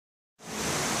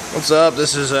What's up?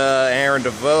 This is Aaron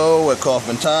DeVoe at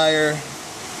Kaufman Tire.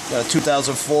 Got a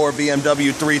 2004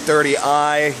 BMW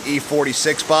 330i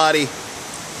E46 body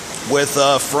with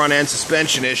a front end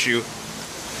suspension issue.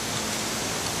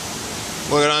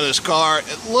 Looking on this car,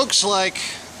 it looks like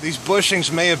these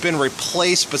bushings may have been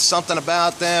replaced, but something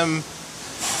about them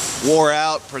wore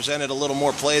out, presented a little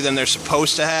more play than they're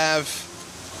supposed to have.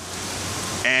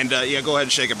 And yeah, go ahead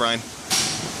and shake it, Brian.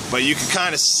 But you can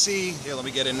kind of see, here, let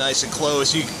me get in nice and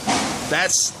close.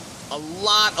 That's a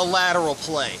lot of lateral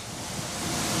play.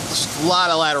 Just a lot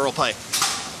of lateral play.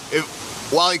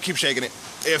 While you keep shaking it,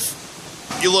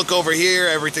 if you look over here,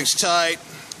 everything's tight.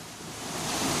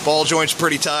 Ball joint's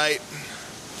pretty tight.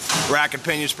 Rack and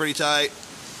pinion's pretty tight.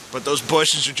 But those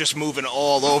bushings are just moving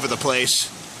all over the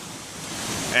place.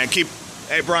 And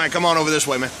hey Brian, come on over this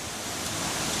way, man.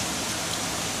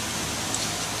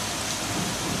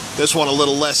 This one a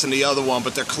little less than the other one,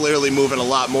 but they're clearly moving a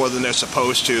lot more than they're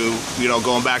supposed to. You know,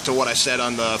 going back to what I said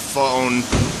on the phone,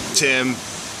 Tim,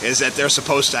 is that they're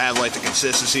supposed to have like the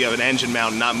consistency of an engine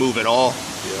mount and not move at all.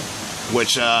 Yeah.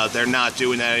 Which they're not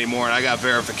doing that anymore, and I got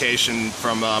verification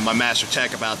from my master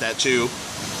tech about that too.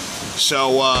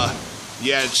 So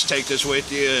yeah, just take this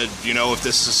with you. You know, if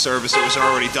this is a service that was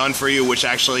already done for you, which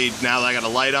actually now that I got a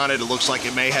light on it, it looks like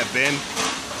it may have been.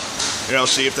 You know,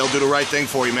 see if they'll do the right thing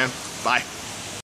for you, man. Bye.